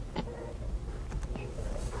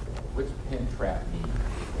 What's pen trap mean?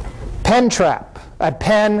 Pen trap, a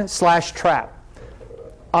pen/trap.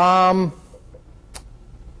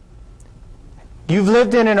 You've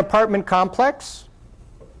lived in an apartment complex,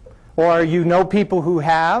 or you know people who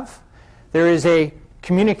have. There is a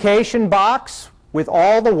communication box with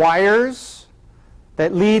all the wires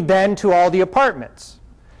that lead then to all the apartments.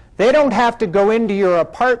 They don't have to go into your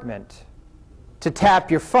apartment to tap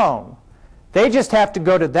your phone. They just have to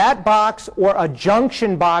go to that box or a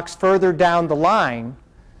junction box further down the line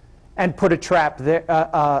and put a trap there,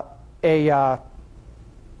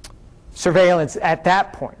 surveillance at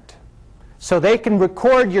that point. So they can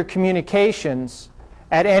record your communications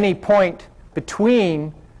at any point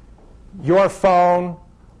between your phone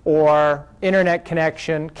or internet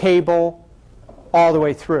connection, cable, all the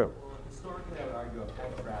way through. Well, historically, I would argue a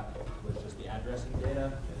pen trap was just the addressing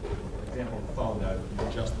data. For example, the phone, that would be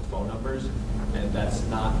just the phone numbers, and that's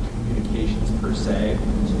not communications per se,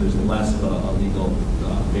 so there's less of a legal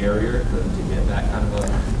barrier to get that kind of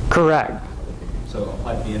a... Correct. So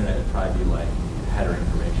applied to the internet, it'd probably be like header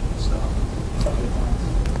information and stuff.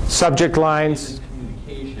 Subject lines. It's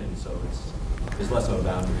communication, so there's less of a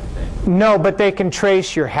boundary, I think. No, but they can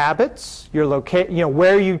trace your habits, your location, you know,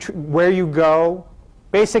 where you go,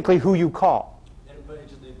 basically who you call. But it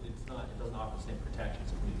doesn't offer the same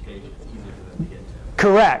protections of communication. It's easier for them to get to.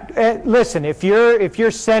 Correct. Listen, if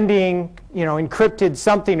you're sending, you know, encrypted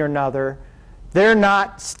something or another, they're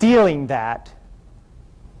not stealing that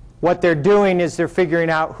what they're doing is they're figuring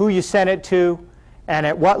out who you sent it to and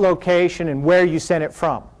at what location and where you sent it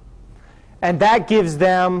from. And that gives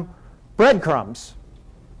them breadcrumbs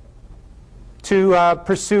to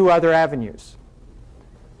pursue other avenues.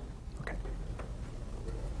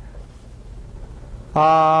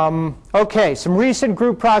 Okay, some recent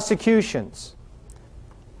group prosecutions.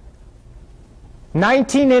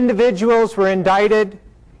 19 individuals were indicted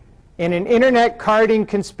in an internet carding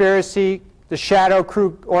conspiracy, the Shadow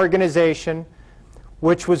Crew organization,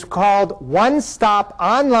 which was called One-Stop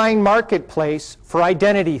Online Marketplace for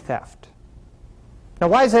Identity Theft. Now,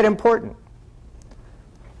 why is that important?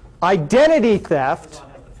 Identity theft.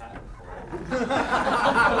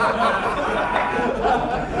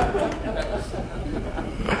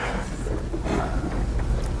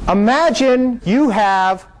 Imagine you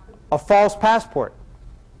have a false passport,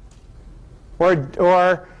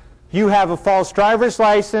 or you have a false driver's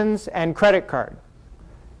license and credit card.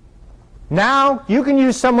 Now you can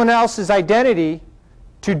use someone else's identity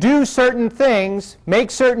to do certain things, make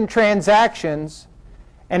certain transactions,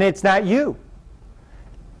 and it's not you.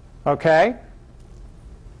 Okay?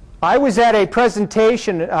 I was at a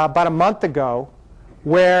presentation about a month ago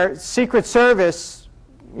where Secret Service,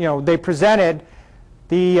 they presented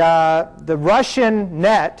the Russian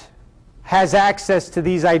net has access to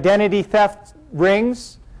these identity theft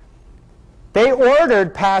rings. They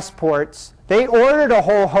ordered passports. They ordered a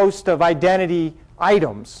whole host of identity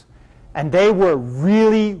items, and they were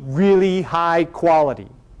really, really high quality.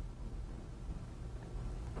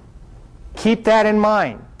 Keep that in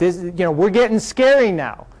mind. We're getting scary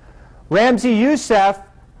now. Ramzi Youssef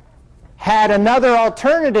had another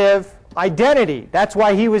alternative identity. That's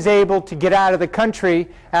why he was able to get out of the country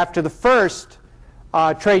after the first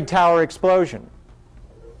trade tower explosion.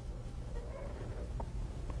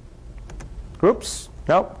 Oops.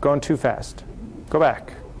 Nope, going too fast. Go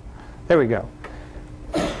back. There we go.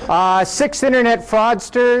 6 internet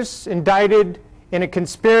fraudsters indicted in a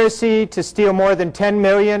conspiracy to steal more than $10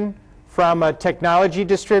 million from a technology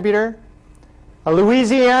distributor. A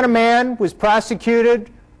Louisiana man was prosecuted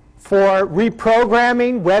for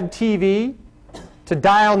reprogramming web TV to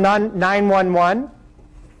dial 911.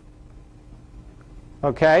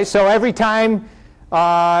 Okay, so every time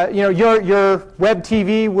your web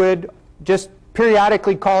TV would just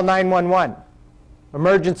periodically call 911.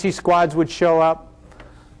 Emergency squads would show up.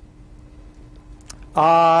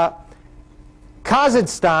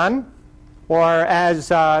 Kazakhstan, or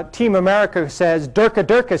as Team America says,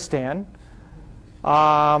 Durkistan,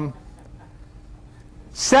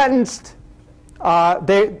 sentenced.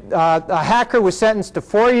 A hacker was sentenced to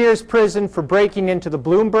 4 years prison for breaking into the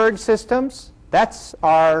Bloomberg systems. That's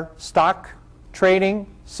our stock trading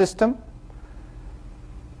system.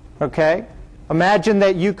 Okay? Imagine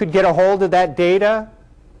that you could get a hold of that data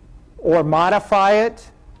or modify it,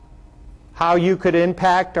 how you could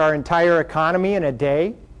impact our entire economy in a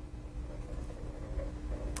day.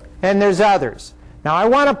 And there's others. Now, I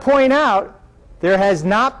want to point out there has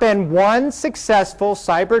not been one successful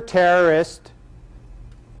cyber terrorist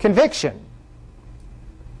conviction.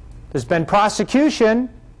 There's been prosecution,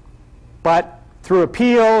 but through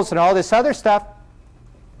appeals and all this other stuff,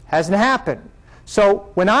 hasn't happened. So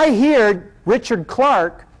when I hear Richard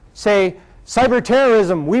Clarke say, cyber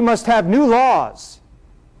terrorism, we must have new laws.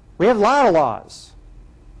 We have a lot of laws.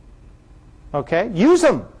 Okay? Use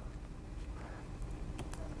them.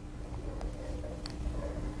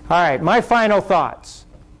 All right, my final thoughts.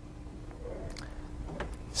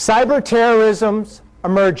 Cyber terrorism's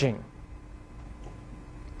emerging.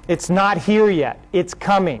 It's not here yet. It's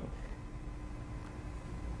coming.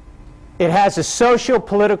 It has a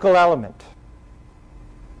socio-political element.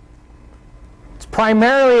 It's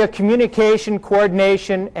primarily a communication,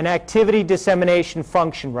 coordination, and activity dissemination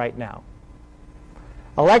function right now.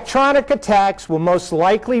 Electronic attacks will most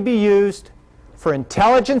likely be used for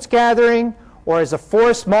intelligence gathering or as a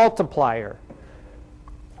force multiplier.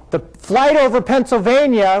 The flight over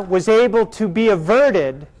Pennsylvania was able to be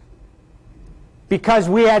averted because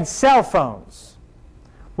we had cell phones.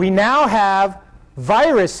 We now have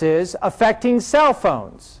viruses affecting cell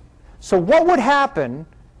phones. So what would happen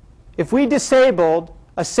if we disabled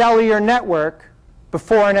a cellular network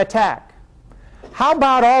before an attack? How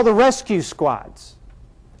about all the rescue squads?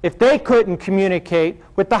 If they couldn't communicate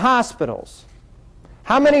with the hospitals,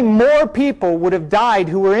 how many more people would have died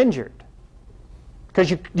who were injured? Because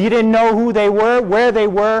you didn't know who they were, where they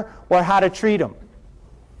were, or how to treat them.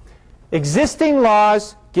 Existing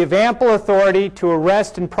laws give ample authority to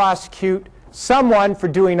arrest and prosecute someone for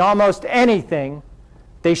doing almost anything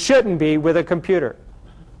they shouldn't be with a computer.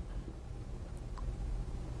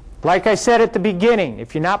 Like I said at the beginning,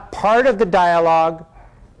 if you're not part of the dialogue,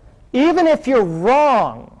 even if you're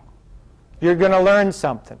wrong, you're going to learn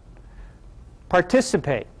something.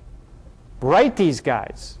 Participate. Write these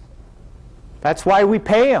guys. That's why we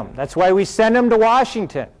pay them. That's why we send them to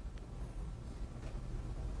Washington.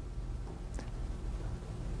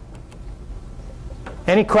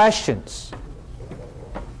 Any questions?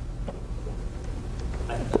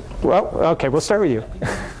 Well, okay, we'll start with you. I think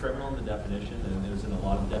it's criminal in the definition, and it was in a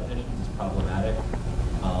lot of definitions. It's problematic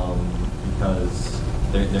because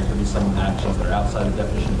there could be some actions that are outside the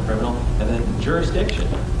definition of criminal, and then jurisdiction.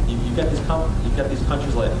 You've got these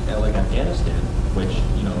countries like Afghanistan, which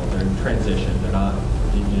they're in transition. They're not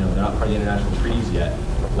they're not part of the international treaties yet.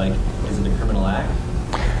 Like, is it a criminal act?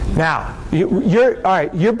 Now,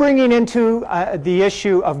 you're bringing into the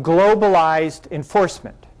issue of globalized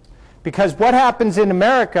enforcement. Because what happens in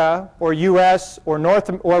America, or U.S., or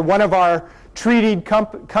one of our treated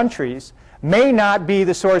countries may not be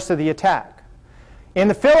the source of the attack. In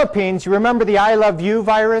the Philippines, you remember the I Love You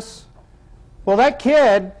virus? Well, that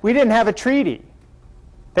kid, we didn't have a treaty.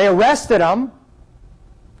 They arrested him.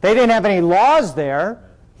 They didn't have any laws there.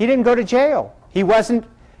 He didn't go to jail. He wasn't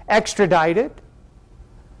extradited.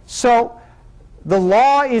 So the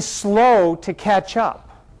law is slow to catch up.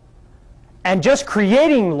 And just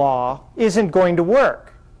creating law isn't going to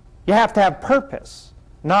work. You have to have purpose,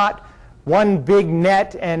 not one big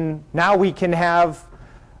net and now we can have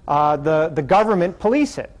the government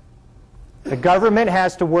police it. The government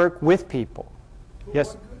has to work with people. But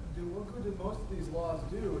Yes? what good do most of these laws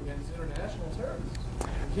do against international terrorists?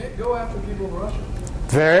 You can't go after people in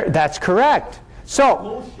Russia. That's correct.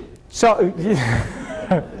 So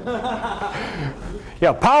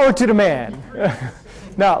yeah, power to the man.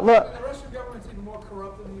 Now, look. The Russian government's even more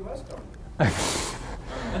corrupt than the U.S. government.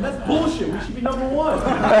 And that's bullshit. We should be number one.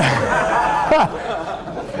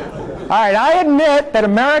 All right, I admit that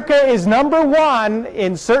America is number one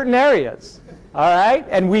in certain areas. All right?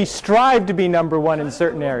 And we strive to be number one in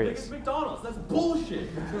certain areas. McDonald's. That's bullshit.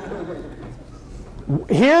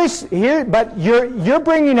 But you're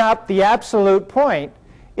bringing up the absolute point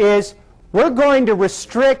is we're going to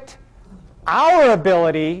restrict our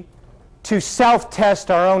ability to self-test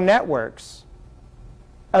our own networks,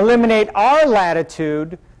 eliminate our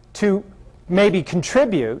latitude to maybe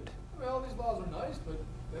contribute. Well, these laws are nice, but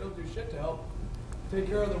they don't do shit to help take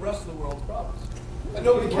care of the rest of the world's problems. And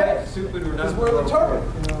nobody cares, because we're the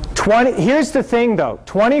target. Here's the thing, though.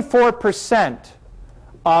 24%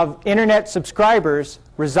 of Internet subscribers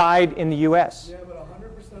reside in the U.S. Yeah, but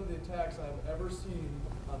 100% of the attacks I've ever seen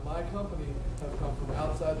on my company have come from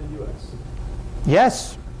outside the U.S.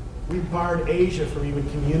 Yes. We barred Asia from even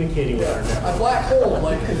communicating with our network. I black holed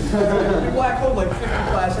like we black holed like 50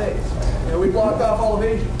 Class A's. We blocked off all of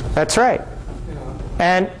Asia. That's right.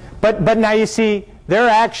 But now you see, they're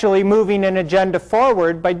actually moving an agenda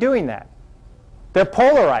forward by doing that. They're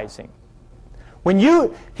polarizing.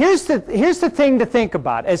 Here's the thing to think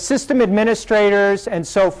about as system administrators and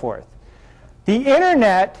so forth. The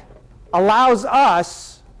Internet allows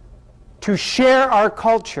us to share our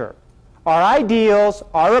culture, our ideals,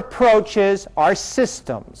 our approaches, our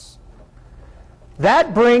systems.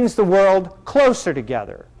 That brings the world closer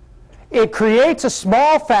together. It creates a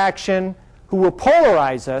small faction who will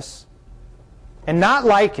polarize us and not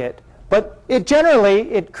like it, but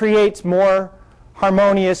it creates more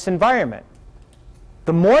harmonious environment.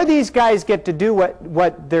 The more these guys get to do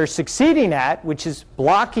what they're succeeding at, which is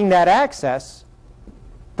blocking that access,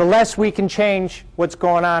 the less we can change what's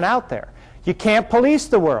going on out there. You can't police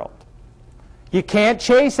the world. You can't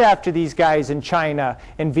chase after these guys in China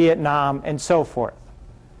and Vietnam and so forth.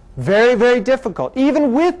 Very, very difficult,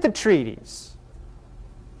 even with the treaties.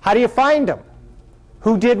 How do you find them?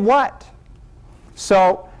 Who did what?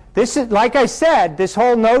 So this is, like I said, this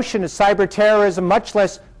whole notion of cyberterrorism, much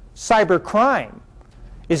less cybercrime,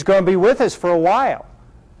 is going to be with us for a while.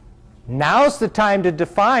 Now's the time to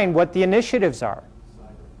define what the initiatives are.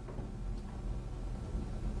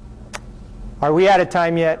 Are we out of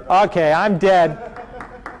time yet? Okay, I'm dead.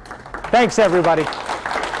 Thanks, everybody.